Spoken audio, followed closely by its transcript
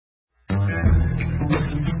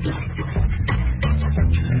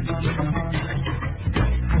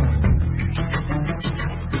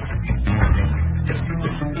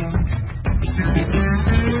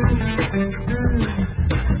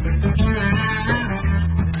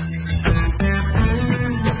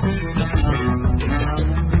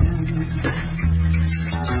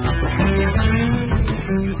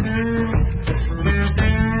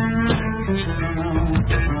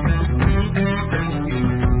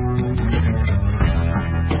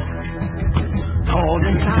Paul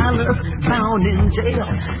and Silas found in jail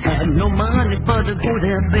had no money for to go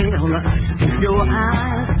their bail. Keep your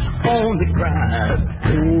eyes on the prize.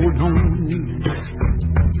 Hold on.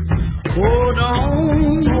 Hold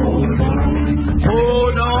on.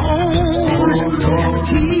 Hold on.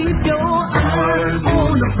 Keep your eyes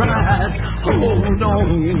on the prize. Hold on.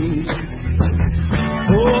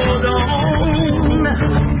 Hold on.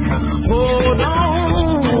 Hold on.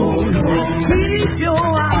 Keep your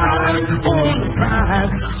eyes on the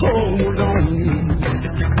prize. Hold on.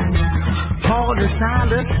 Paul and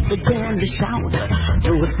Silas began to shout.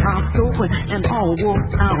 It was popped open and all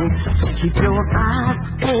walked out. Keep your eyes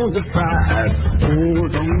on the prize.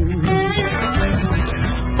 Hold on.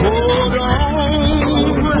 Hold on.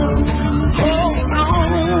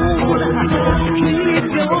 Hold on. Keep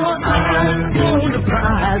your eyes on the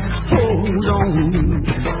prize. Hold on.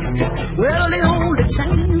 Well, the only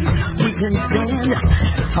chains we can stand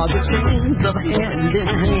are the chains of hand in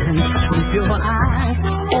hand. Keep your eyes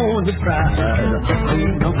on the prize.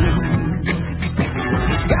 Hold on.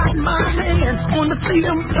 Got my hand on the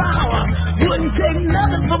freedom power. Wouldn't take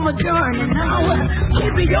nothing from a journey now.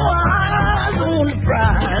 Keep your eyes on the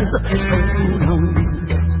prize.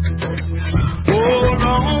 Hold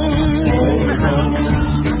on.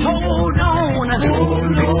 Hold on. Hold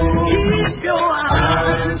on. Keep your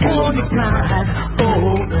eyes on the prize.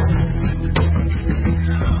 Hold on.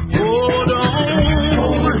 Hold on.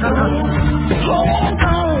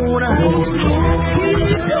 Hold on.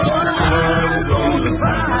 Keep your eyes on the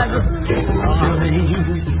prize.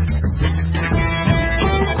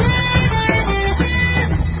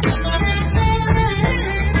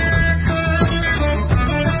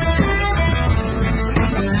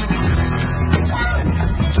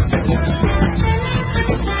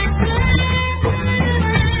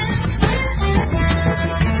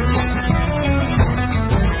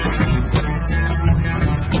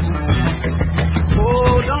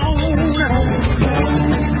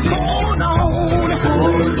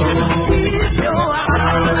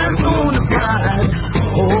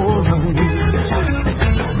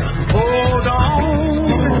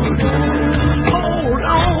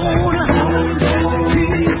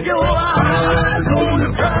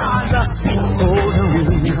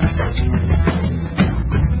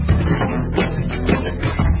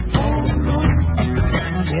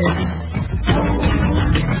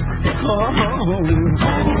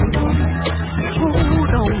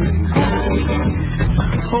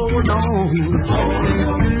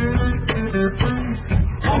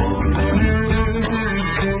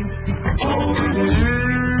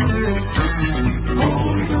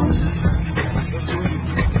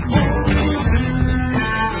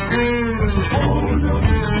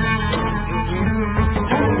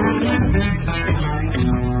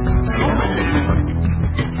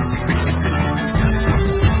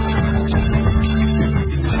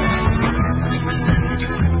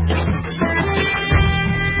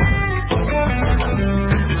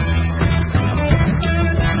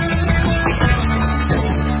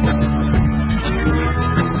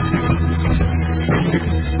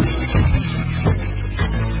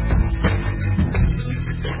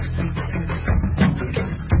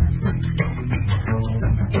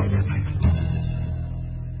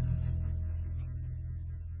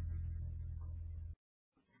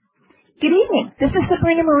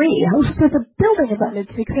 Marie, host of the Building Abundant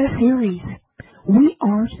Success series. We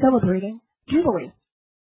are celebrating Jubilee.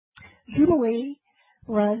 Jubilee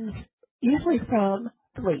runs usually from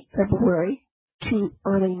late February to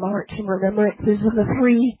early March. And remember, it is of the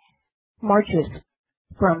 3 marches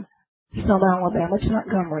from Selma, Alabama to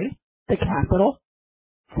Montgomery, the capital,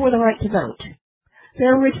 for the right to vote.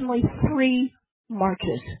 There were originally 3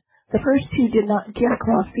 marches. The first 2 did not get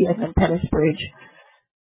across the Edmund Pettus Bridge.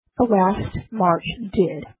 The last march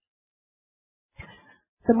did.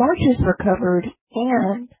 The marches were covered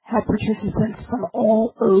and had participants from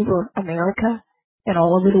all over America and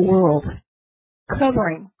all over the world,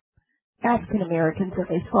 covering African Americans as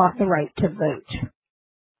they fought the right to vote.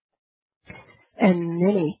 And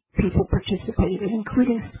many people participated,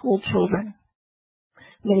 including school children.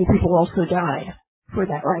 Many people also died for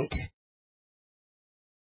that right.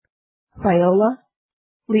 Viola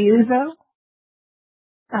Liuzzo,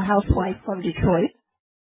 a housewife from Detroit,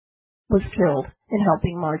 was killed in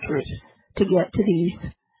helping marchers to get to these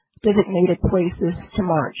designated places to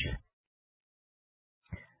march.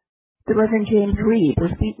 The Reverend James Reeb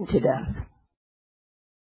was beaten to death.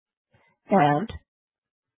 And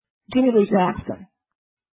Jimmy Lee Jackson,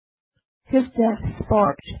 his death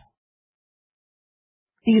sparked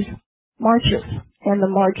these marches and the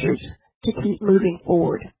marchers to keep moving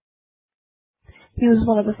forward. He was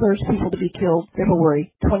one of the first people to be killed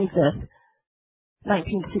February 25th,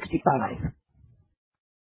 1965.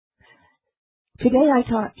 Today I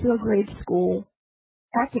talked to a grade school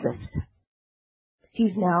activist.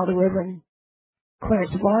 He's now the Reverend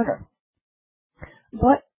Clarence Varner.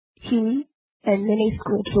 But he and many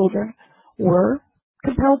school children were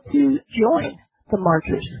compelled to join the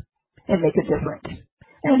marchers and make a difference.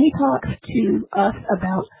 And he talks to us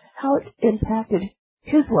about how it impacted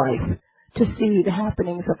his life to see the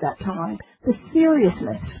happenings of that time, the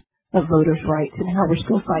seriousness of voters' rights and how we're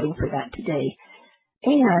still fighting for that today,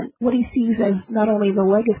 and what he sees as not only the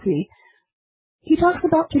legacy. He talks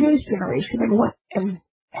about today's generation and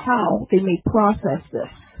how they may process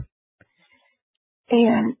this,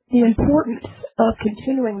 and the importance of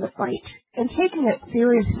continuing the fight and taking it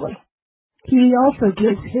seriously. He also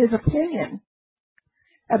gives his opinion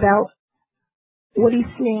about what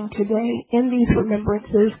he's seeing today in these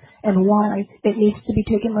remembrances and why it needs to be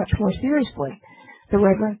taken much more seriously. The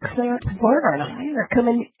Reverend Clarence Varner and I are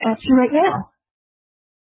coming at you right now.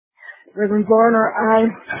 Reverend Varner,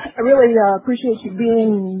 I really appreciate you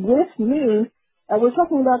being with me. We're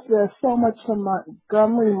talking about the Selma to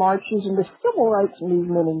Montgomery marches and the civil rights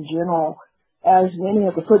movement in general. As many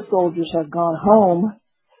of the foot soldiers have gone home,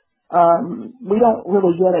 we don't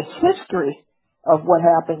really get a history of what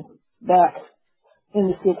happened back in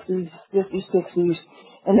the 60s, 50s, 60s,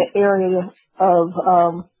 in the area of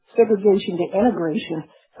segregation to integration.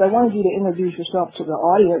 So I wanted you to introduce yourself to the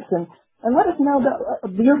audience and let us know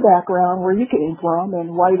about your background, where you came from,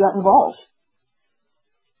 and why you got involved.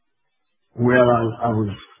 Well,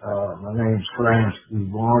 my name's Clarence E.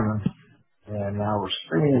 Varner, and I was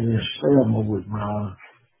staying in Selma with my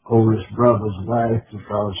oldest brother's wife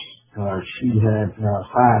because she had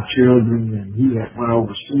 5 children and he had went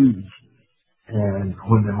overseas. And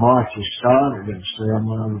when the marches started in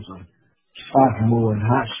Selma, I was a sophomore in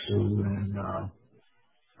high school, and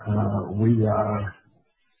we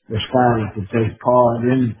decided to take part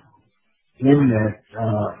in that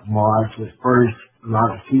march. At first, a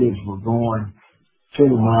lot of kids were going to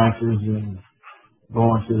the marches and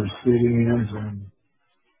going to the sit-ins and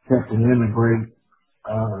kept to integrate a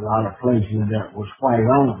lot of places that was white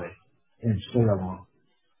only in Selma.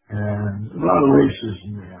 And a lot of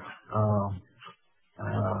racism there.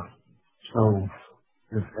 So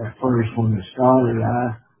at first when it started,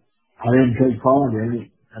 I didn't take part in it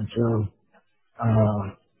until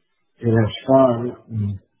it had started.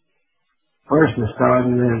 And first it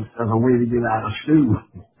started as a way to get out of school.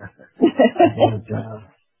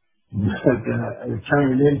 but it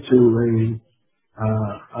turned into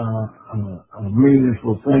a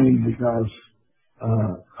meaningful thing because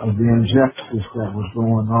of the injustice that was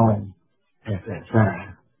going on at that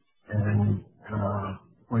time. And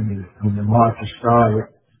when the marches started,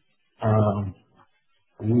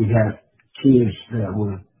 we had kids that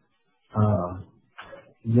would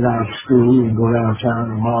get out of school and go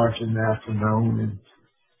downtown and march in the afternoon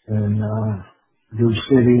and do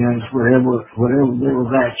sit-ins, whatever they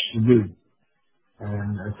was asked to do.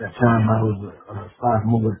 And at that time, I was a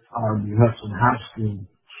sophomore at R.B. Hudson High School,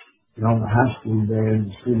 the only high school there in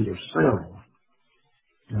the city of Selma.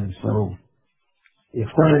 And so it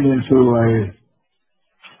turned into a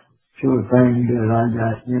thing that I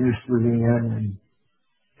got interested in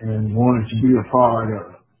and wanted to be a part of.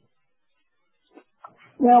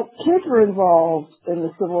 Now, kids were involved in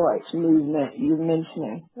the civil rights movement you're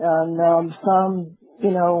mentioning. And some,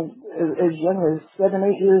 as young as 7,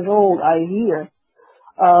 8 years old, I hear.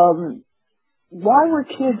 Why were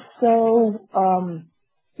kids so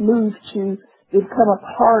moved to become a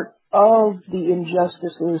part of the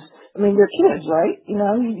injustices? I mean, they're kids, right?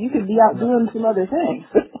 You could be out doing some other things.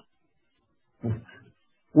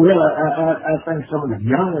 Well, I think some of the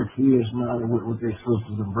younger kids now with their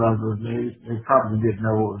sisters and brothers, they probably didn't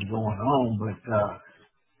know what was going on, but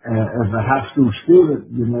as a high school student,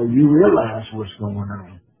 you realize what's going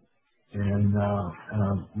on. And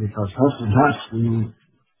because Hudson High School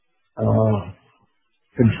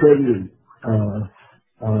contributed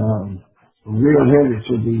real heavy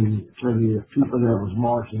to the people that was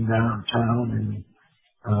marching downtown, and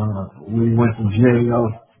we went to jail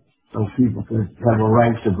so people could have a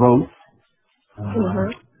right to vote.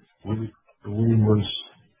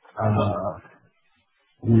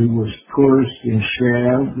 We was pushed and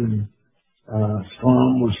shoved, and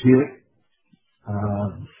some was hit.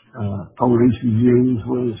 Police used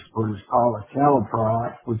what is called a cattle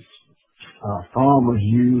prod, which farmers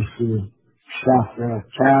used to stop their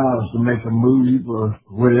cows to make a move or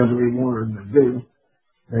whatever they wanted them to do.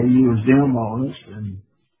 They used them on us and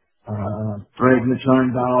threatened to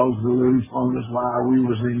turn dogs loose on us while we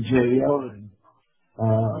was in jail. And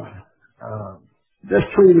just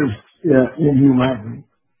treat us inhumanely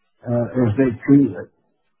as they could.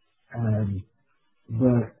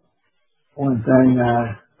 But one thing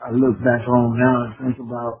I look back on now and think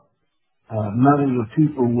about, none of the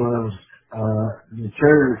people was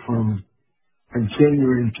deterred from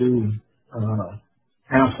continuing to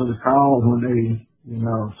answer the call when they,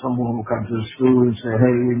 someone will come to the school and say,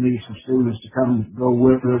 hey, we need some students to come go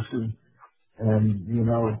with us, and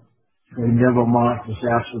they never marked us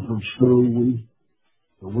absent from school.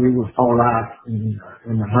 We would fall out in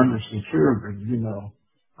the hundreds of children,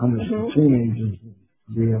 hundreds of teenagers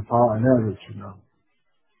being part of it,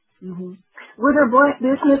 Mm-hmm. Were there black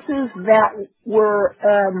businesses that were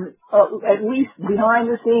at least behind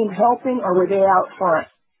the scenes helping, or were they out front?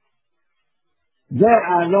 That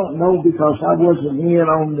I don't know because I wasn't in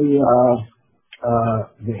on the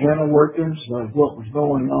inner workings of what was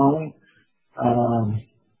going on.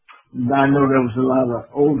 I know there was a lot of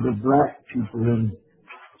older black people in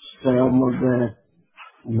Selma that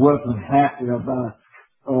wasn't happy about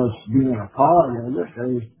us being a part of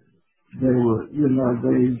it. They were,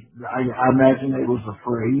 I imagine they was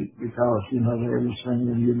afraid because, they were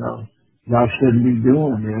saying, y'all shouldn't be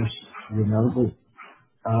doing this, but,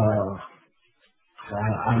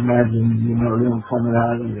 I imagine, them coming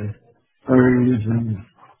out of the 30s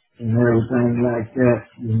and everything like that,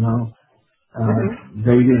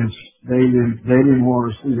 they didn't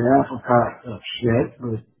want to see the apricot upset,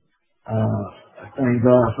 but, I thank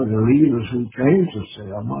God for the leaders who came to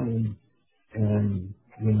Selma and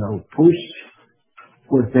pushed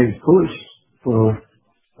what they pushed for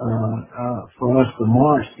us to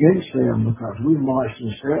march in Selma, because we marched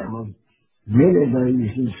in Selma many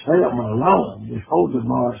days in Selma alone before the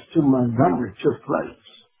march to Montgomery took place.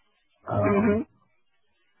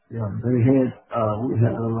 We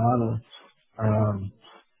had a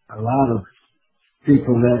lot of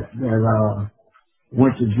people that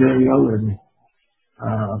went to jail, and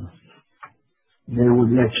they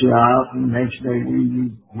would let you out, and next day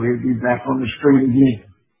we'd be back on the street again.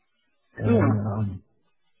 And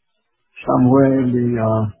somewhere in the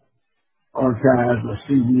archives of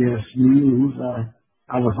CBS News,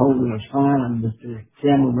 I was holding a sign that the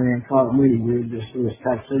cameraman caught me with. This is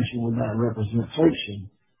taxation without representation.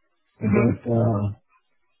 But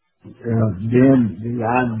then the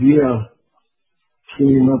idea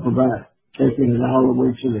came up about taking it all the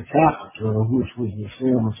way to the Capitol, which was the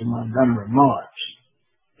Selma to Montgomery March.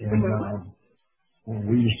 And when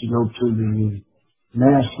we used to go to the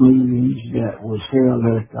mass meetings that was held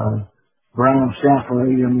at Brown Chapel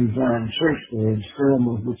A.M. Zion Church there in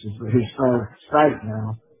Selma, which is a historic site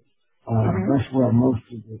now, that's where most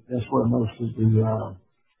of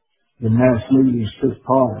the mass meetings took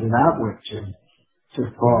part that I went to,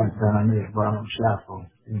 took part down there at Brown Chapel.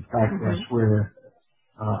 In fact, that's where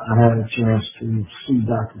I had a chance to see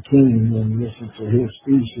Dr. King and listen to his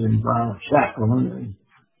speech in Brown Chapel. And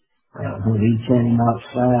when he came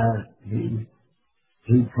outside, he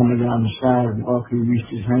coming down the sidewalk, he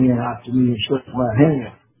reached his hand out to me and shook my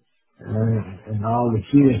hand. And all the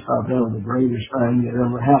kids thought that was the greatest thing that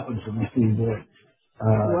ever happened to me, that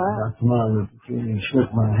Dr. Martin Luther King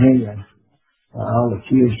shook my hand. All the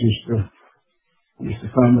kids used to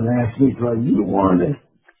come and ask me, like, you the one that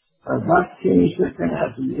Dr. King shook my hand? I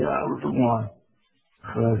said, yeah, I was the one.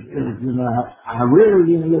 But, I really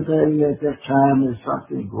didn't look at it at that time as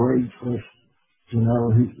something great, but, he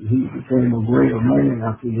became a greater man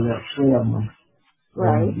after he left Selma.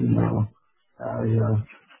 Right. And, I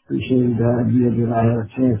appreciated the idea that I had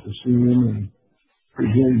a chance to see him, and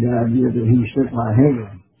appreciated the idea that he shook my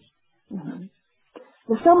hand.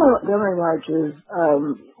 The Selma Montgomery marches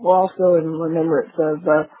were also in remembrance of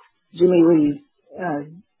Jimmy Lee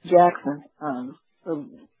Jackson, the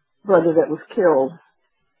brother that was killed.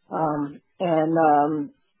 I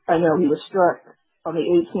know he was struck on the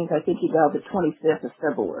 18th. I think he died the 25th of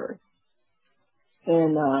February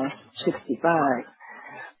in 65.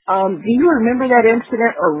 Do you remember that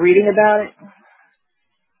incident or reading about it?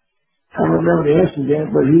 I remember the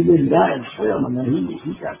incident, but he didn't die in Selma.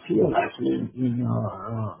 He got killed actually in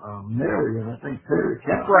Marion, I think Perry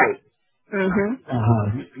County. Right.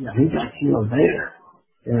 He got killed there.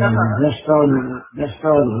 And that started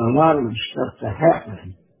a lot of stuff to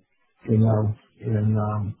happen, and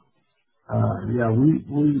we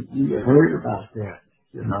heard about that,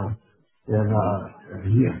 that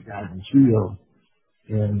he had gotten killed.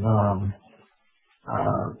 And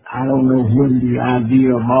I don't know when the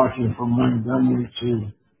idea of marching from Montgomery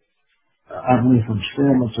from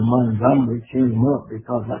Selma to Montgomery came up,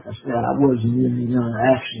 because like I said, I wasn't in the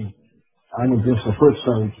interaction. I was just a foot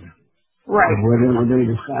soldier. Right. And whatever they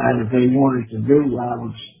decided they wanted to do, I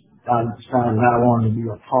decided I wanted to be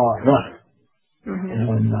a part of it.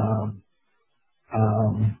 And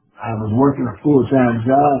I was working a full-time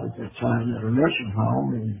job at that time at a nursing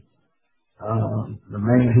home, and the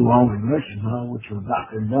man who owned the nursing home, which was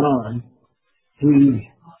Dr. Dunn, he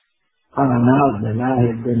found out that I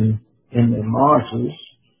had been in the marshes,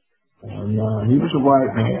 and he was a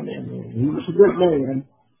white man, and he was a good man.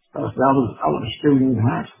 I was a student in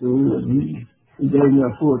high school, and he gave me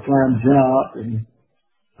a full-time job, and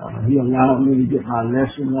he allowed me to get my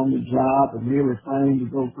lesson on the job and everything to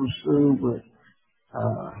go through school, but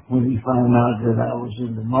when he found out that I was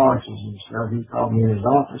in the marshes and stuff, he called me in his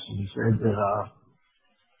office and he said that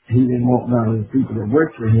he didn't want none of the people that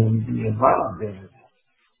worked for him to be involved in it.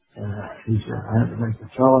 And he said I had to make the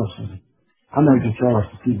choice, and I made the choice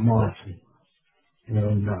to keep marching.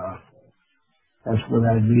 And that's what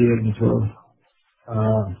I did until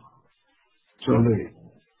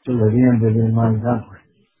it ended in Montgomery.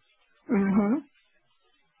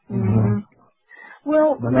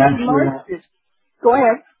 Well, but actually, go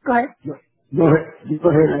ahead. Go ahead. Go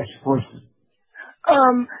ahead and ask the question.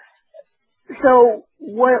 So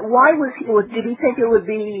did he think it would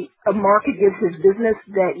be a mark against his business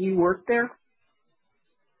that you worked there?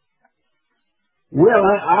 Well,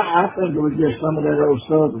 I think it was just some of that old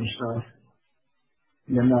Southern stuff.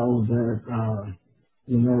 You know, that,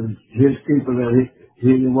 his people, that he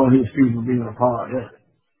didn't want his people being a part of it.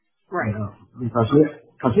 Right. You know, because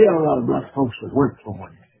he had a lot of black folks that worked for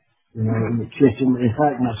him. You know, in the kitchen. In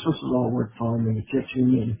fact, my sister-in-law worked for him in the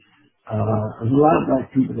kitchen, and there's a lot of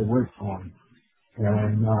black people that worked for him.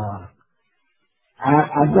 And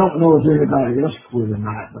I don't know if anybody else quit or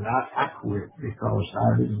not, but I quit because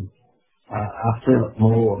I felt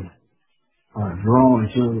more drawn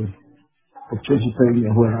to participating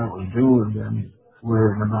in what I was doing than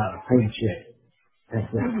worrying about a paycheck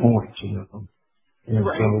at that point, you know. And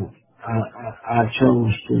so I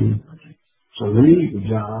chose to leave the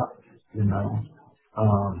job, you know,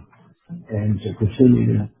 and to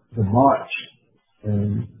continue to march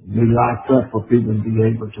and be locked up for people to be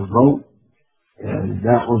able to vote. And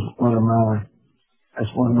that was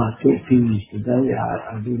that's one of my pet peeves today.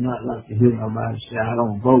 I do not like to hear nobody say I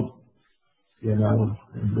don't vote, you know,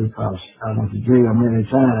 because I went to jail many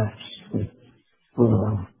times for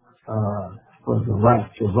the right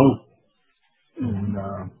to vote. And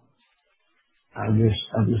I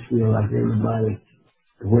just feel like everybody,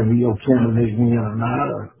 whether your candidate win or not,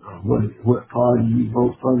 or what party you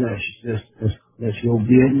vote for, that's your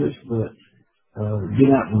business. But get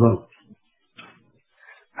out and vote.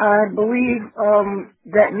 I believe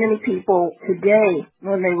that many people today,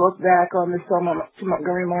 when they look back on the Selma to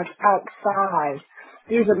Montgomery March outside,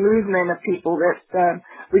 there's a movement of people that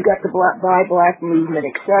we've got the Buy Black movement,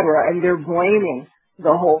 etc., and they're blaming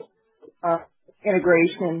the whole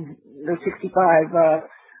integration, the 65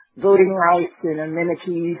 voting rights and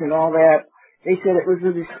amenities and all that. They said it was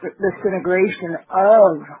the disintegration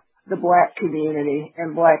of the black community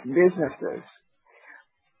and black businesses.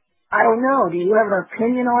 I don't know. Do you have an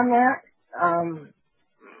opinion on that?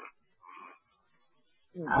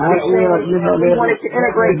 They wanted to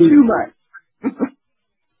integrate too much.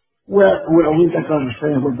 Well, we got to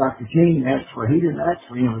understand what Dr. King asked for. He didn't ask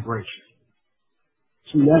for immigration.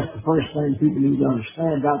 See, that's the first thing people need to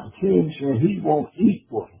understand. Dr. King said he wants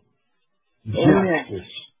equal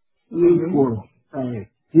justice, equal thing.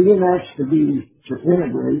 He didn't ask to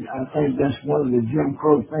integrate. I think that's one of the Jim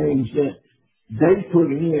Crow things that they put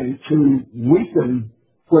in to weaken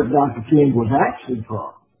what Dr. King was asking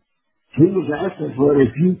for. He was asking for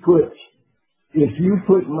if you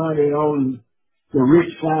put money on the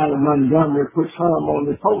rich side of Montgomery, put some on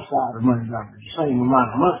the poor side of Montgomery, the same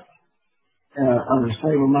amount of money, or the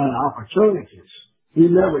same amount of opportunities. He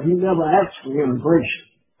never asked for immigration.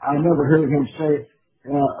 I never heard him say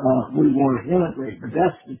we want to integrate, but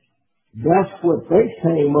that's what they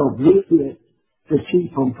came up with it, to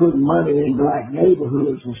keep from putting money in black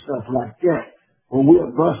neighborhoods and stuff like that. Well,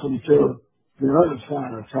 we'll bust them to the other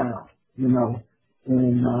side of town, you know.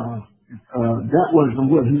 And that wasn't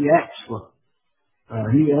what he asked for.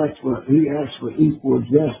 He asked for equal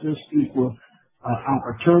justice, equal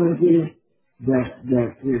opportunity. That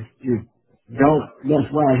if don't,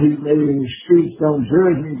 that's why he made in the streets, don't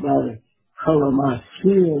judge me by the color of my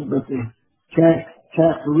skin, but the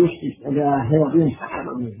characteristics that I have inside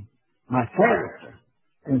of me, my character.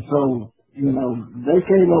 And so, you know, they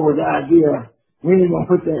came up with the idea, we ain't gonna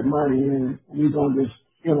put that money in, we're gonna just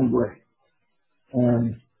integrate.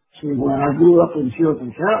 And see, when I grew up in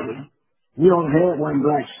Chilton County, we only had one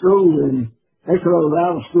black school, and they closed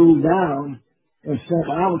our school down and sent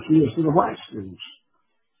our kids to the white schools.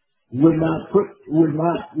 Would not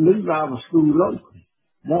leave our school open.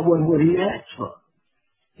 That wasn't what he asked for.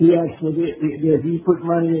 He asked for if he put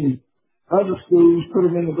money in other schools, put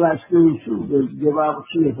them in the black schools too, to give our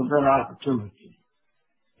kids a better opportunity.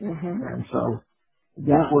 Mm-hmm. And so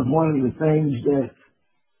that was one of the things that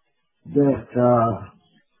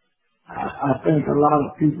I think a lot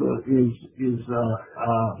of people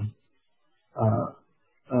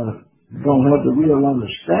don't have the real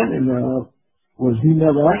understanding of, was he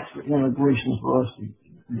never asked for immigration for us to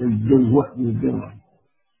do what we're doing.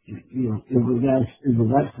 It was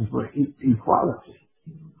asking for equality.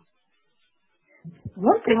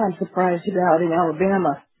 One thing I'm surprised about in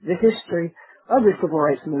Alabama, the history of the civil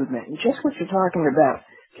rights movement, and just what you're talking about,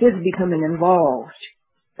 kids becoming involved,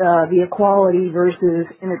 the equality versus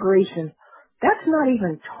integration, that's not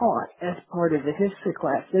even taught as part of the history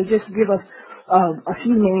class. They just give us a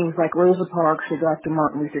few names like Rosa Parks or Dr.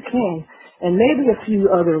 Martin Luther King, and maybe a few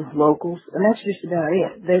other locals, and that's just about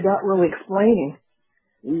it. They're not really explaining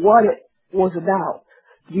what it was about.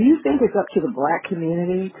 Do you think it's up to the black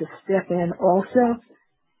community to step in also?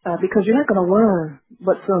 Because you're not going to learn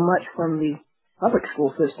but so much from the public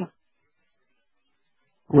school system.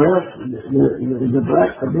 Well, the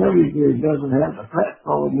black community doesn't have the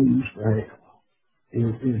platform we used to have.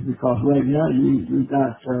 It's because right now you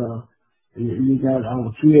got our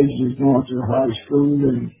kids just going to the high school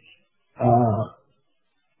and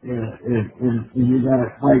you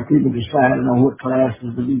got white people deciding on what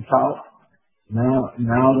classes to be taught. Now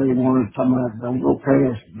they want to talk about don't go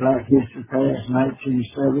past Black History past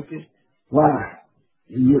 1970. Why?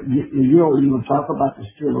 You don't even talk about the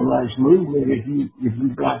civil rights movement if you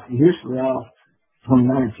block the history off from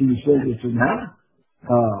 1970 to now.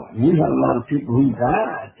 We had a lot of people who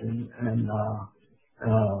died and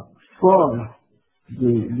for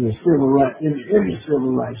the civil rights in the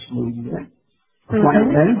civil rights movement,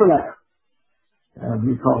 white and black,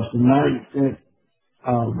 because the night that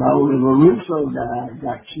Viola LaRusso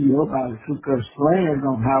got killed by the Ku Klux Klan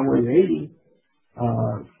on Highway 80.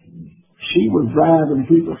 She was driving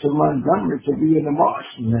people to Montgomery to be in the march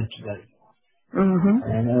the next day. Mm-hmm.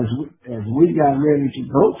 And as we got ready to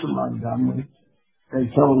go to Montgomery, they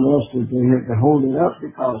told us that they had to hold it up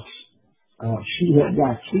because she had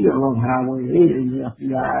got killed on Highway 80. The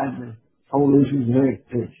FBI and the police had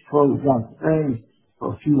to close down the thing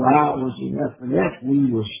for a few hours, and after that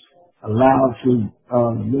we was allowed to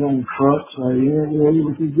get on trucks anywhere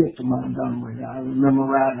we could get to Montgomery. I remember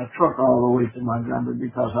riding a truck all the way to Montgomery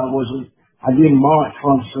because I didn't march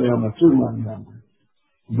from Selma to Montgomery.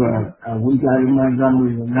 But we got in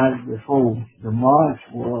Montgomery the night before the march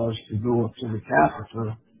was to go up to the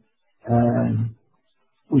Capitol, and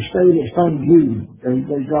we stayed at St. Jude.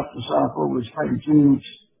 They dropped us off over at St. Jude's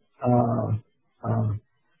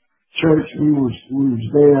church. We was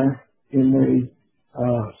there in the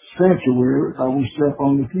sanctuary, we slept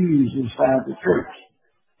on the pews inside the church.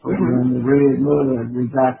 But in the red mud, we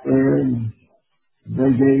got there and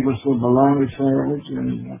they gave us a bologna sandwich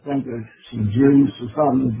and I think some juice or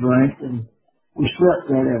something to drink, and we slept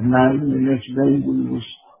there that night, and the next day we was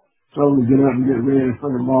told to get up and get ready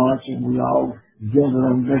for the march, and we all gathered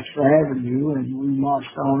on Dexter Avenue and we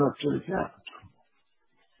marched on up to the Capitol.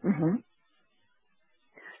 Mm-hmm.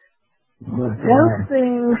 But, those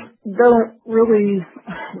things don't really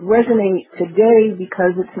resonate today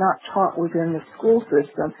because it's not taught within the school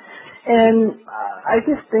system. And I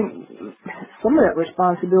just think some of that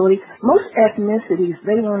responsibility, most ethnicities,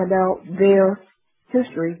 they learn about their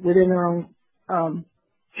history within their own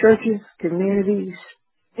churches, communities,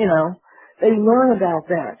 they learn about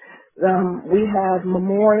that. We have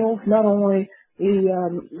memorials, not only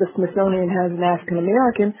the Smithsonian has an African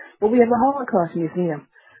American, but we have the Holocaust Museum.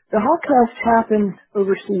 The Holocaust happened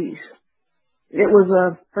overseas. It was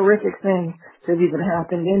a horrific thing to have even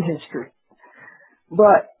happened in history.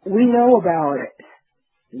 But we know about it.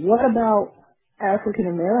 What about African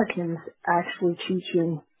Americans actually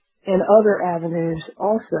teaching in other avenues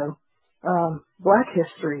also Black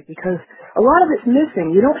history? Because a lot of it's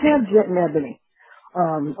missing. You don't have Jet and Ebony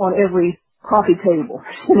on every coffee table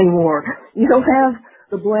anymore. You don't have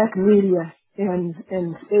the Black media and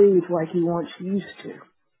stage like you once used to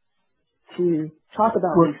talk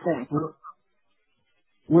about these things.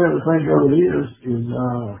 Well, the thing of it is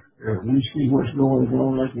we see what's going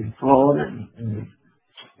on like in Florida and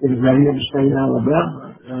right here in the state of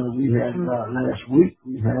Alabama. We had last week,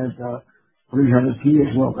 we had 300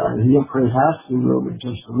 kids walk out of Hillcrest High School over in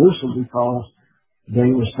Tuscaloosa because they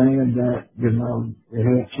were saying that, they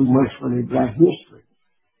had too much for their Black history.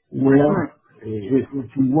 Well, if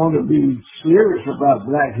you want to be serious about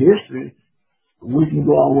Black history, we can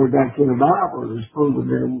go all the way back to the Bible. It's proven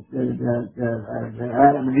that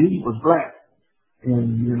Adam and Eve was black.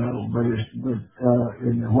 And, you know, but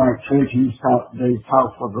in the white church, they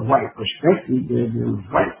talk from the white perspective that it was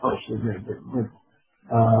white person, but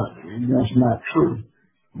that's not true.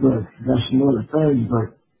 But that's another thing.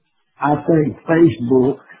 But I think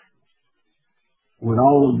Facebook, with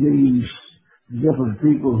all of these different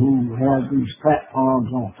people who have these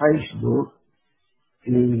platforms on Facebook,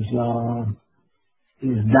 is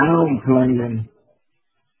downplaying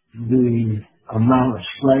the amount of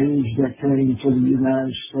slaves that came to the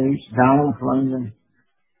United States, downplaying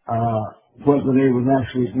whether they was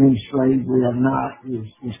actually in slavery or not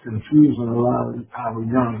is confusing a lot of our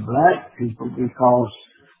young black people, because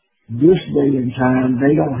this day and time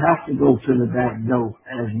they don't have to go to the back door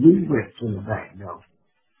as we went to the back door.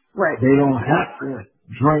 Right. They don't have to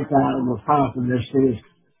drink out of a fountain that says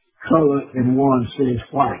color and one says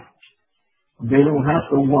white. They don't have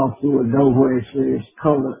to walk through a door where it says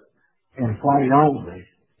color and white only.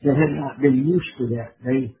 They had not been used to that.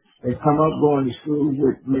 They come up going to school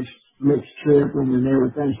with mixed children and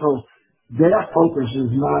everything. So their focus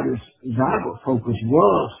is not as our focus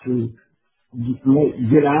was to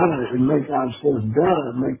get out of it and make ourselves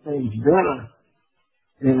better, make things better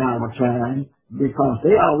in our time, because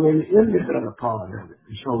they already in the better part of it.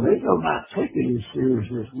 So they do not take it as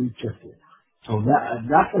serious as we took it. So I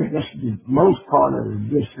think that's the most part of the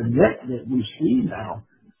disconnect that we see now.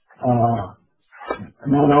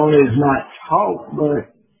 Not only is not taught,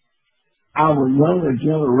 but our younger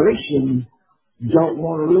generation don't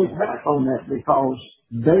want to look back on that because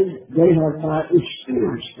they have not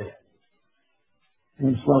experienced it.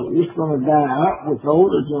 And so it's going to die out with the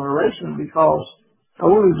older generation, because the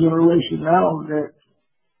older generation now that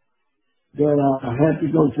had to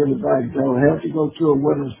go to the back door, had to go to a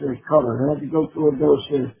window that says color, had to go through a door that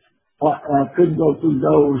says couldn't go through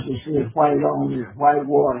doors that said white only, white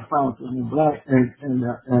water fountain and black and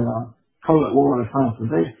colored water fountain.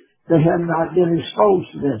 They have not been exposed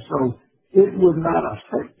to that, so it would not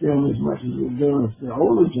affect them as much as it does the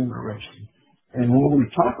older generation. And when we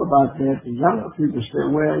talk about that, the younger people say,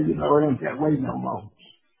 well, you know, it ain't that way no more.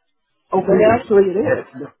 Okay, actually it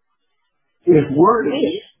is. It's worse.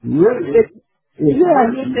 Really. Yeah,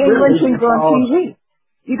 you're saying lynchings on TV.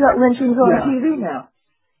 You got lynchings on TV now.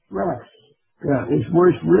 Right. Yeah, it's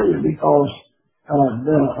worse really because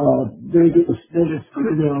they just put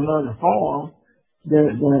it in another form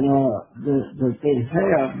that they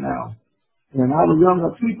have now. And our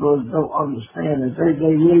younger people don't understand it.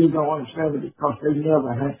 They really don't understand it because they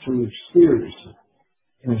never had to experience it.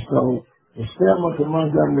 And so the Selma to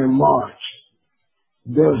Montgomery March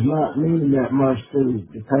does not mean that much to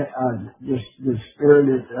this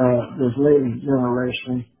latest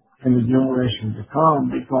generation and the generation to come,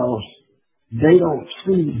 because they don't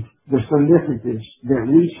see the significance that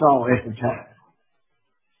we saw at the time.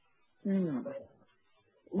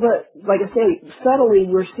 But like I say, subtly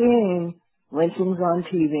we're seeing lynchings on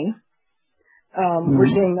TV. We're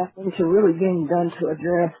seeing nothing to really being done to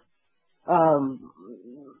address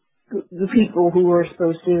the people who are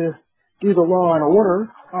supposed to do the law and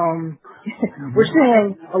order. We're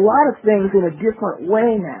seeing a lot of things in a different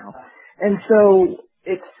way now, and so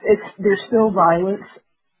there's still violence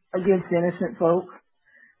against innocent folk.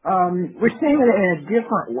 We're seeing it in a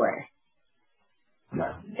different way.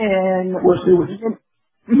 And what they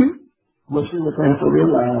have to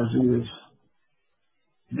realize is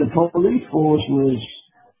the police force was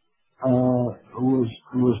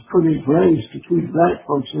put in place to keep black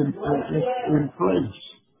folks in place.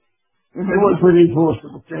 They weren't put in force to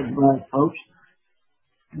protect black folks.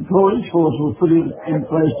 The police force was put in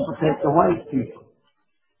place to protect the white people,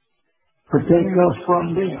 protect us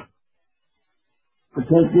from them,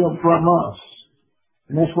 protect them from us.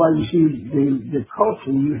 And that's why you see the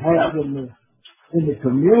culture you have in the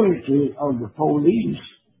community of the police.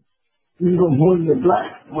 Even when the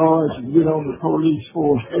black boys get on the police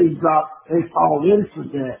force, they fall into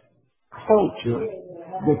that culture.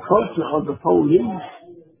 The culture of the police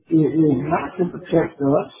is not to protect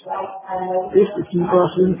us; it's to keep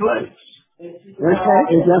us in place.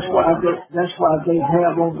 That's why they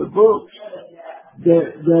have on the books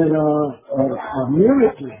that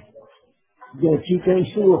immunity, that you can't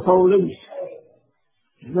sue a police.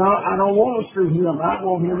 No, I don't want to sue him. I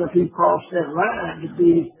want him, if he crossed that line, to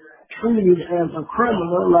be treated as a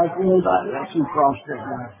criminal like anybody else who crossed that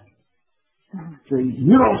line. See,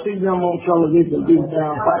 you don't see them on television beating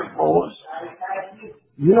down white boys.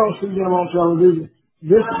 You don't see them on television.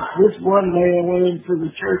 This one man went into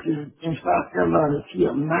the church in South Carolina,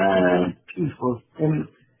 killed 9 people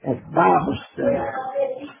at Bible study.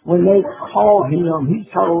 when they called him, he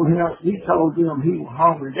told them he was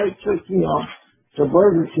hungry. They took him to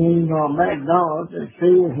Burger King or McDonald's and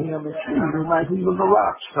fed him and treated him like he was a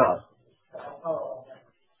rock star.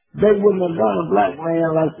 They wouldn't have done a black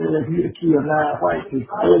man like that if he'd have killed 9 white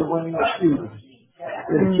people. They'd have went in the shoes.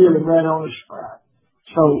 They'd have killed him right on the spot.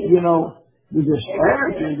 So, the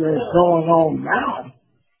disparity that's going on now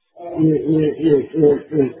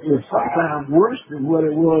is sometimes worse than what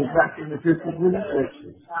it was back in the 50s and the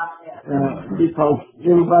 60s. Because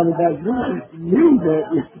everybody back then knew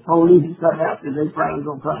that if the police come after, they probably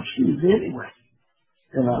gonna come shoot anyway.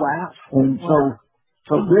 Wow. And so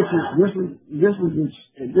this is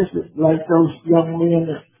like those young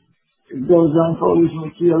men those young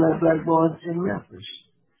policemen kill that black boy in Memphis.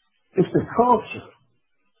 It's the culture.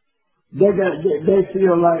 They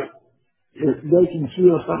feel like if they can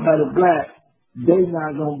kill somebody black, they're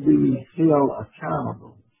not gonna be held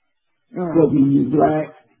accountable. Whether you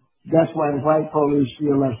black, that's why the white police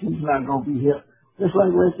feel like he's not gonna be held. Just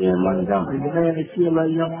like right there in Montgomery, the man that killed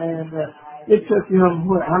that young man it took him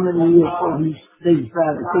how many years before they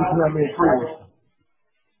decided to put him in prison.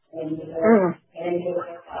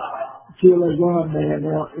 Kill a young man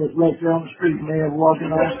right there on the street, man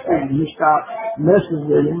walking on the street. He stopped messing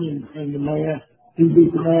with him and the man, he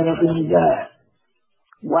beat the man up and he died.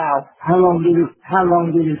 Wow. How long did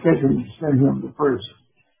it take him to send him to prison?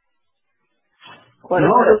 The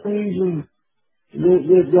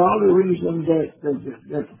only reason that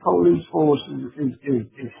the police force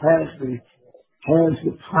has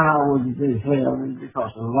the power that they have is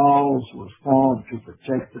because the laws were formed to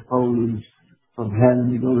protect the police from having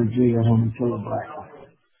to go to jail when they kill a black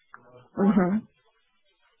man.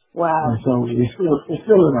 Wow. And so it's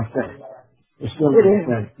still in effect. It's still in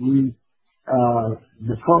effect. The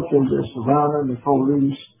culture that's surrounding the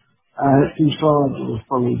police, I had 2 sons that was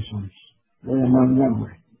policemen. They're in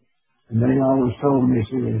Montgomery. And they always told me, it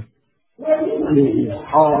is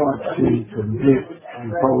hard to convict the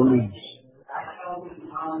police.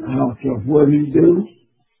 I don't care what he do,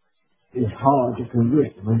 it's hard to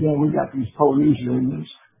convict him. And then we got these police unions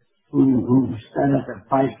who stand up and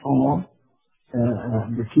fight for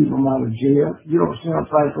them to keep them out of jail. You don't see them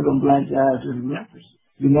fight for them black guys in Memphis.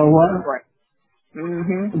 You know why? Right. Because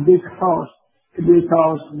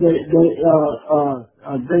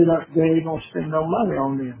they ain't gonna spend no money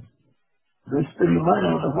on them. They spend the money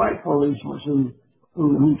on the white policemen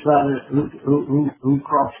who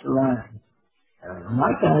cross the line. My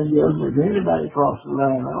time is if anybody cross the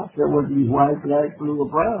line, I don't care whether you're white, black, blue, or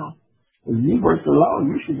brown. If you break the law,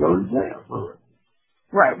 you should go to jail for it.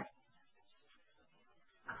 Right.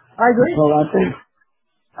 I agree. So I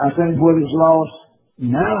think what is lost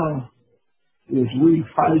now is we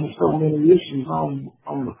fighting so many issues on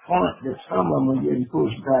the front that some of them are getting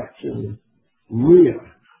pushed back to the rear.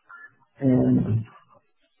 And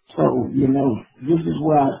so, this is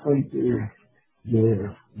why I think the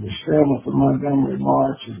 7th of Montgomery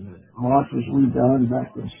March and the marches we done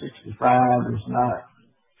back in 65 is not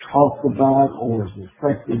talked about or as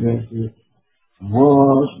effective as it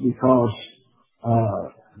was because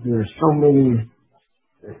there's so many,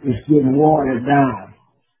 it's getting watered down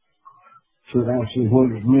to actually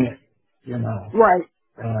what it meant, Right.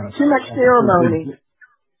 Too much ceremony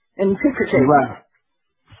and picture taking. Right.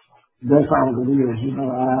 That's all it is.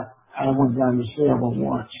 I went down to Selma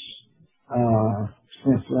once,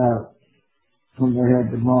 since when they had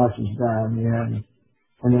the marches down there, and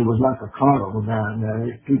it was like a carnival down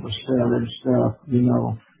there. People selling stuff,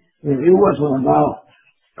 It wasn't about,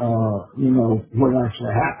 what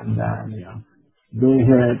actually happened down there. They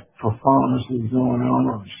had performances going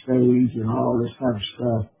on the stage and all this kind of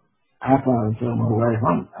stuff. I finally told my wife,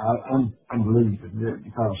 I'm leaving it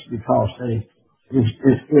because it's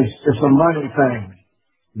a money thing.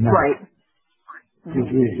 Now. Right.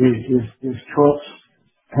 It's trucks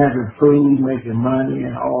having food, making money,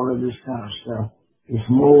 and all of this kind of stuff. It's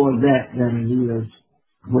more of that than it is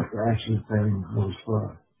what the actual thing was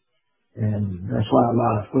for. And that's why a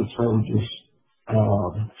lot of foot soldiers,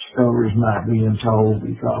 stories not being told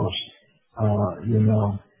because, I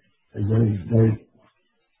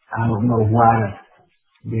don't know why,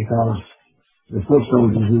 because the foot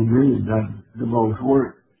soldiers who really done the most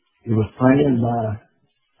work, it was planned by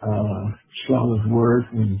Shuttlesworth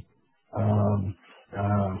and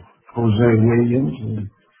Jose Williams and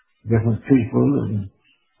different people, and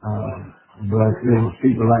but there were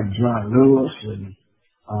people like John Lewis and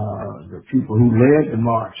the people who led the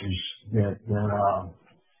marches that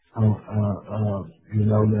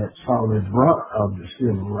saw the brunt of the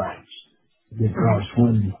civil rights. Because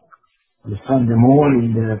when the Sunday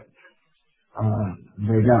morning that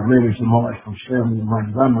They got ready to march from Selma to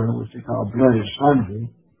Montgomery, which they call Bloody Sunday.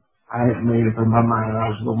 I had made up in my mind I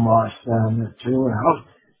was going to march down there too, and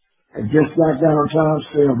I just got downtown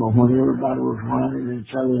Selma when everybody was running and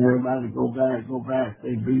telling everybody to go back.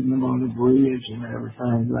 They beating them on the bridge and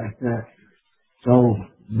everything like that. So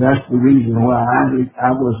that's the reason why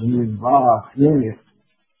I wasn't involved in it,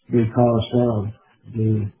 because of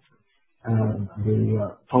the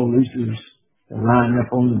police that lined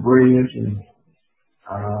up on the bridge, and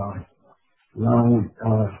along with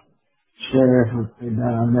sheriff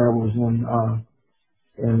down there was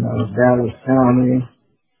in Dallas County,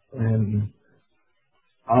 and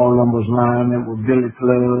all of them was lined up with billy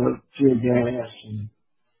club, tear gas,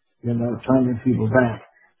 and turning people back.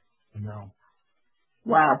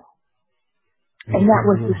 Wow. And that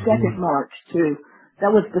was the second march too.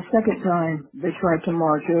 That was the second time they tried to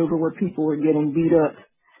march over where people were getting beat up.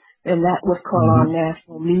 And that was caught on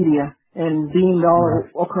national media and beamed all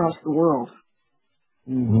across the world.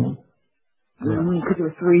 Because there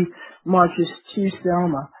were 3 marches to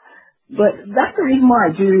Selma. But that's the reason why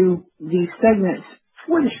I do these segments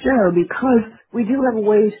for the show, because we do have a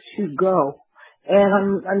ways to go.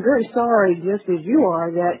 And I'm very sorry, just as you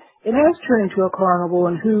are, that it has turned into a carnival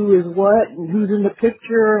and who is what and who's in the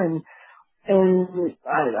picture. And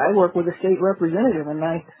I work with a state representative, and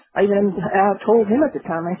I even told him at the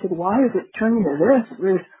time, I said, why is it turning to this?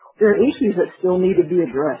 There are issues that still need to be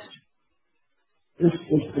addressed.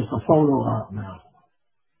 It's a photo op now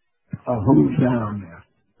of who's down there.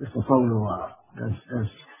 It's a photo op.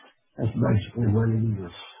 That's basically what it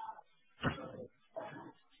is.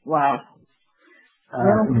 Wow.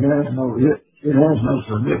 It has no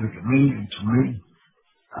significant meaning to me.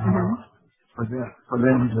 For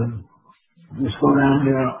them to just go down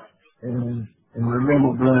there and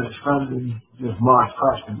remember Bloody Sunday, just march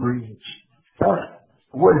across the bridge.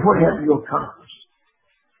 What have you accomplished?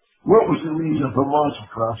 What was the reason for marching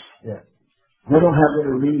across there? They don't have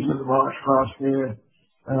any reason to march across there.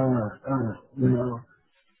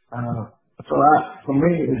 So for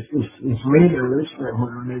me, it's meaningless that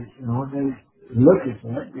when they look at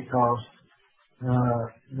that, because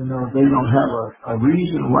they don't have a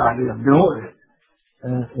reason why they're doing it,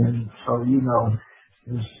 and so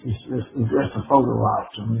it's just a photo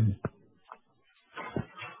op to me.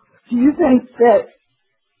 Do you think that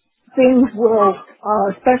things will,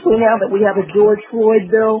 especially now that we have a George Floyd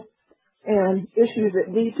bill and issues that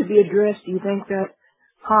need to be addressed, do you think that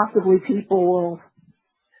possibly people will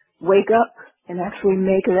wake up and actually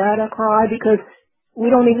make that a cry? Because we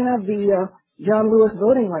don't even have the John Lewis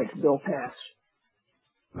voting rights bill passed.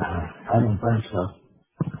 I don't think so.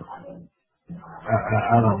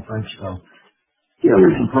 I don't think so.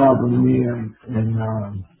 Here's the problem here, and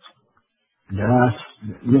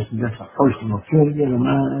that's a personal opinion of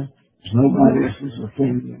mine. It's nobody else's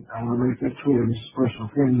opinion. I want to make that clear. This is a personal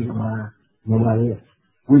opinion of mine. Nobody else.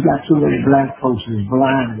 We got too many black folks who's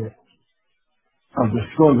blinded of the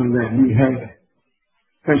struggle that we had,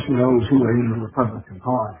 especially those who are in the Republican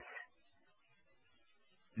Party.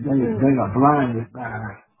 They are blinded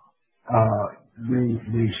by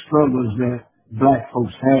the struggles that black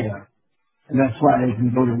folks have. And that's why they can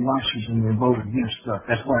go to Washington and vote against stuff.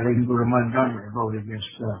 That's why they can go to Montgomery and vote against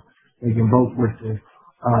stuff. They can vote with the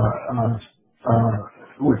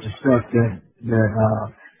stuff that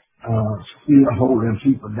still holding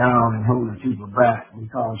people down and holding people back,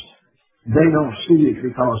 because they don't see it,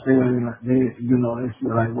 because they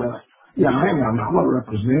feel like, well, yeah, I'm a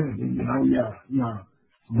representative,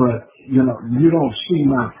 but you don't see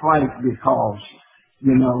my plight because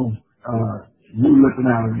you're looking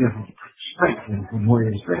at a different perspective from where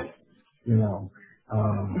it's at,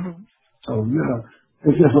 So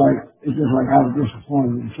it's just like I was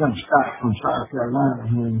disappointed in Tim Scott from South Carolina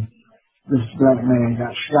when this black man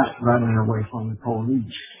got shot running away from the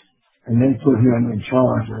police, and they put him in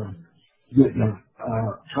charge of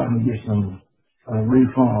trying to get some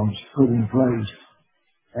reforms put in place.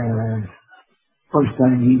 And first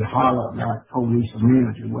thing he hollered about police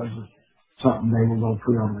immunity wasn't something they were going to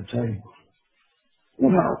put on the table.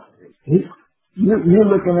 You're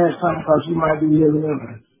looking at something because you might be living in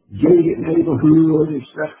a gated neighborhood and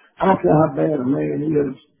stuff. I don't care how bad a man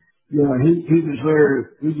is, he deserved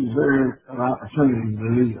an opportunity to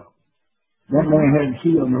live. That man hadn't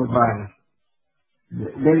killed nobody.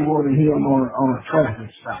 They wanted him on a traffic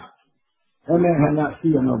stop. That man had not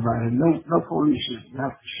killed nobody. No police should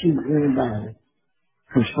have to shoot anybody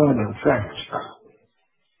confronting a traffic stop.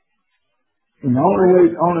 And the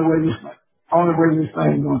only way this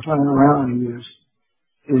thing gonna turn around is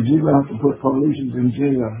you're gonna have to put police in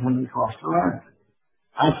jail when they cross the line.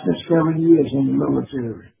 I spent 7 years in the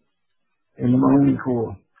military, in the Marine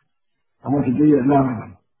Corps. I went to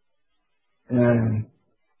Vietnam, and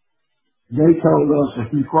they told us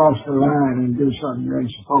if you cross the line and do something you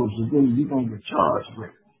ain't supposed to do, you're going to get charged with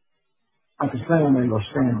it. Pakistan ain't going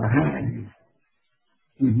to stand behind you.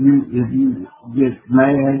 If you get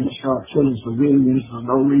mad and start killing civilians for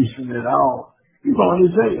no reason at all, you're going to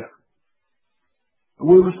jail.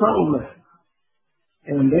 We were told that.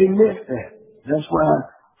 And they meant that. That's why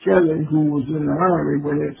Kelly, who was in the army,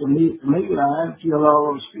 went into the meat line, killed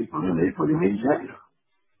all those people, and they put him in jail.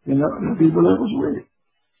 You know, and the people that was with it.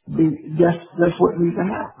 That's what needs to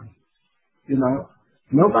happen. You know,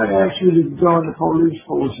 nobody asks you to join the police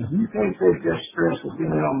force. If you can't take that stress of being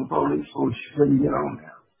on the police force, you shouldn't get on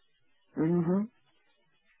there. Mm-hmm.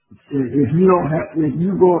 If you don't have, if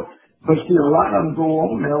you go, but see, a lot of them go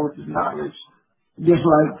on there with the knowledge, just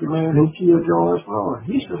like the man who killed George Floyd.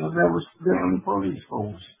 He should have never been on the police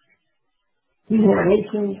force. He had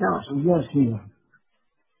 18 counts against him.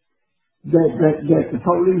 That the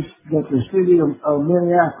police, that the city of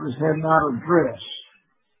Minneapolis had not addressed.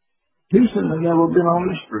 He should have never been on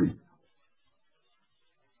the street.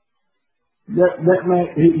 That man,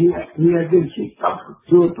 he had been kicked off of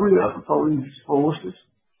 2 or 3 other police forces.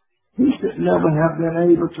 He should never have been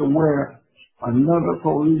able to wear another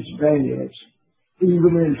police badge,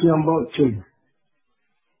 even in Timbuktu.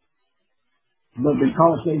 But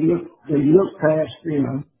because they look past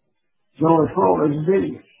him, George Floyd is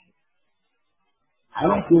dead. I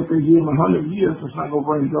don't care if they give him 100 years, it's not going to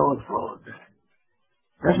bring George Floyd back.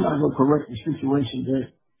 That's not going to correct the situation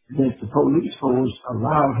that the police force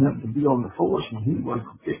allowed him to be on the force when he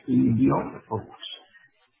wasn't fit to even be on the force.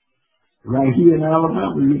 Right here in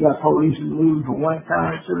Alabama, you got police who move from one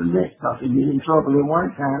county to the next. If they get in trouble in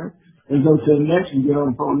one county, they go to the next and get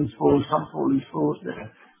on the police force, some police force there.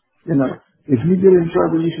 You know, if you get in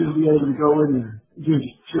trouble, you shouldn't be able to go in there. You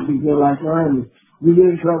should be good like the Army. You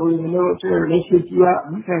get in trouble in the military, they kick you out,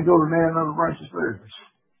 and you can't go to man another branch of service.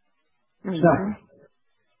 Mm-hmm. So,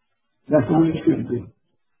 that's the way it should be.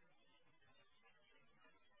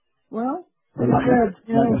 Well, But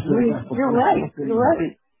you're right. You're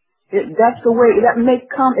right. That's the way,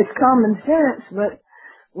 it's common sense, but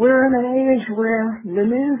we're in an age where the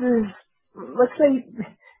news is, let's say,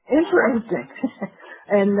 interesting.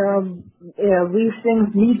 And, these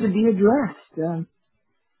things need to be addressed. A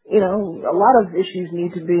lot of issues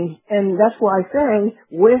need to be, and that's why I say,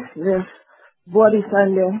 with this Bloody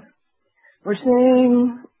Sunday, we're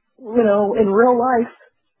seeing, in real life,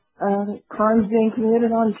 crimes being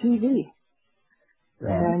committed on TV.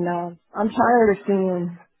 Right. And, I'm tired of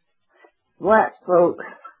seeing black folk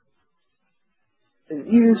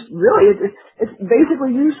it's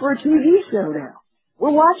basically used for a TV show now.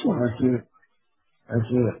 We're watching it. That's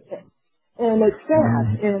it. And it's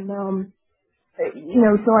sad. Mm-hmm.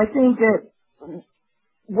 And, so I think that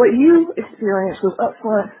what you experienced was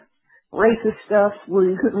upfront racist stuff where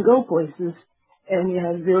you couldn't go places and you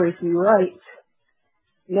had very few rights.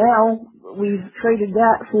 Now we've traded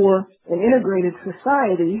that for an integrated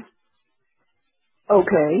society.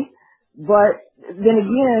 Okay. But then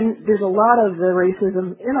again, there's a lot of the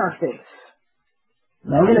racism in our face.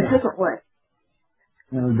 In a different way.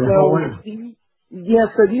 In a different way.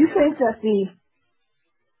 So do you think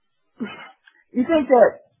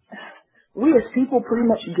that we as people pretty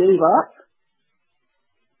much gave up?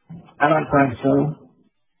 I don't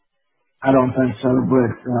think so,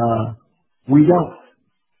 but we don't.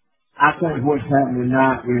 I think what's happening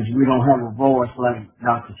now is we don't have a voice like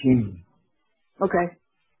Dr. King. Okay.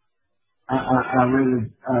 I really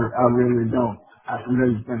don't. I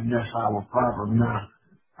really think that's our problem now.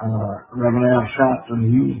 Reverend Al Sharpton,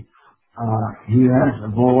 he has a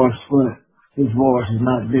voice, but his voice is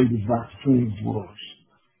not big as Dr. King's voice.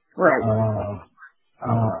 Right.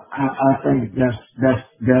 I think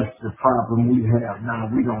that's the problem we have now.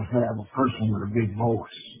 We don't have a person with a big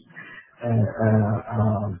voice.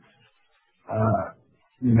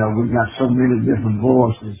 We got so many different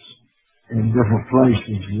voices in different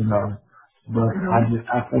places, but mm-hmm.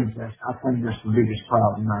 I think that's the biggest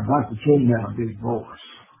problem now. Dr. King had a big voice.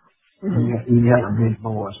 Mm-hmm. He had a big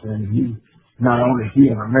voice, and he, not only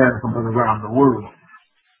here in America, but around the world,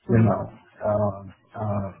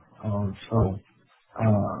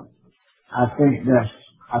 I think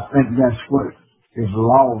that's what is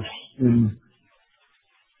lost in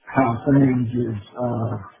how things is,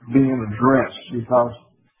 being addressed, because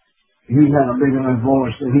he had a big enough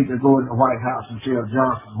voice that he could go in the White House and tell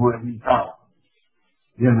Johnson what he thought,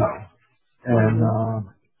 and,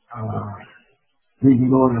 he can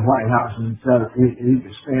go in the White House and tell, he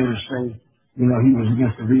could stand and say, you know, he was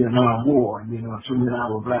against the Vietnam War. You know, too many of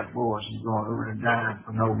our black boys is going over and dying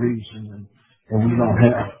for no reason, and we don't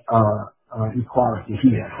have equality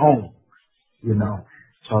here at home. You know,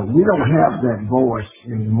 so we don't have that voice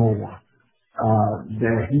anymore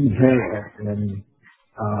that he had, and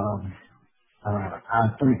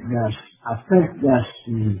I think that's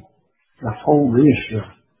the whole issue,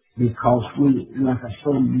 because we, like I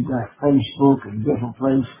said, you got Facebook and different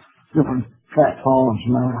places, different platforms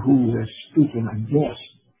now who are speaking against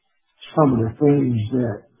some of the things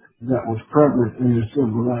that was prevalent in the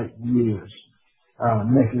civil rights years,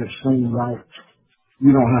 making it seem like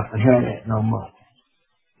you don't have to have that no more.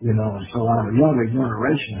 You know, and so our younger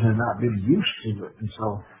generation has not been used to it, and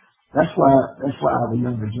so that's why our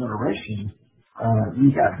younger generation,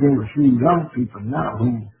 you got very few young people now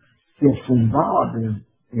who gets involved in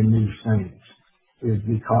these things, is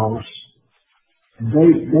because they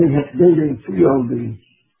didn't feel the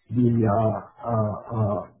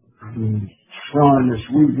strongness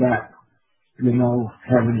we got, you know,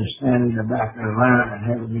 having to stand in the back of the line and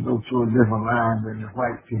having to go to a different line than the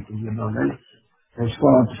white people. You know, they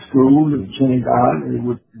started to school and kindergarten. They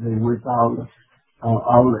with all the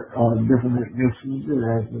different ethnicities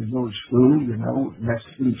as they go to school. You know,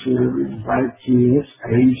 Mexican children, white kids,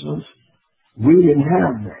 Asians. We didn't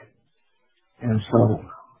have that, and so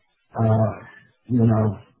you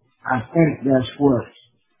know, I think that's what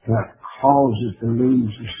caused it to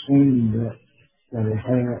lose the steam that it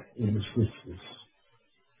had in the 60s.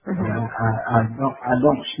 And I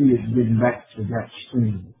don't see it getting back to that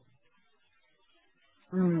steam.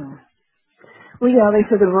 Well, yeah, they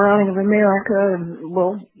said the Browning of America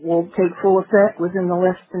will take full effect within the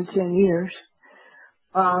less than 10 years.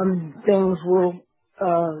 Things will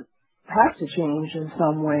have to change in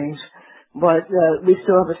some ways, but we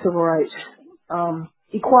still have a civil rights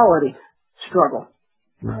equality struggle.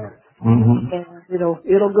 Right. Mm-hmm. And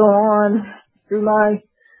it'll go on through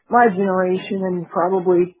my generation and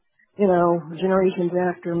probably, you know, generations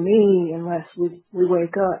after me, unless we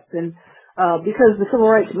wake up. And because the civil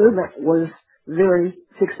rights movement was very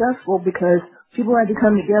successful because people had to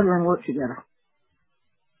come together and work together.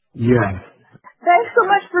 Yeah. Thanks so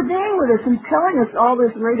much for being with us and telling us all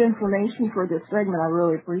this great information for this segment. I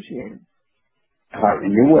really appreciate it.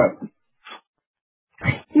 You're welcome.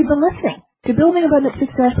 You've been listening to Building Abundant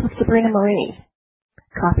Success with Sabrina Marie.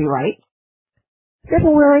 Copyright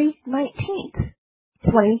February 19th,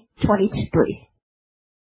 2023.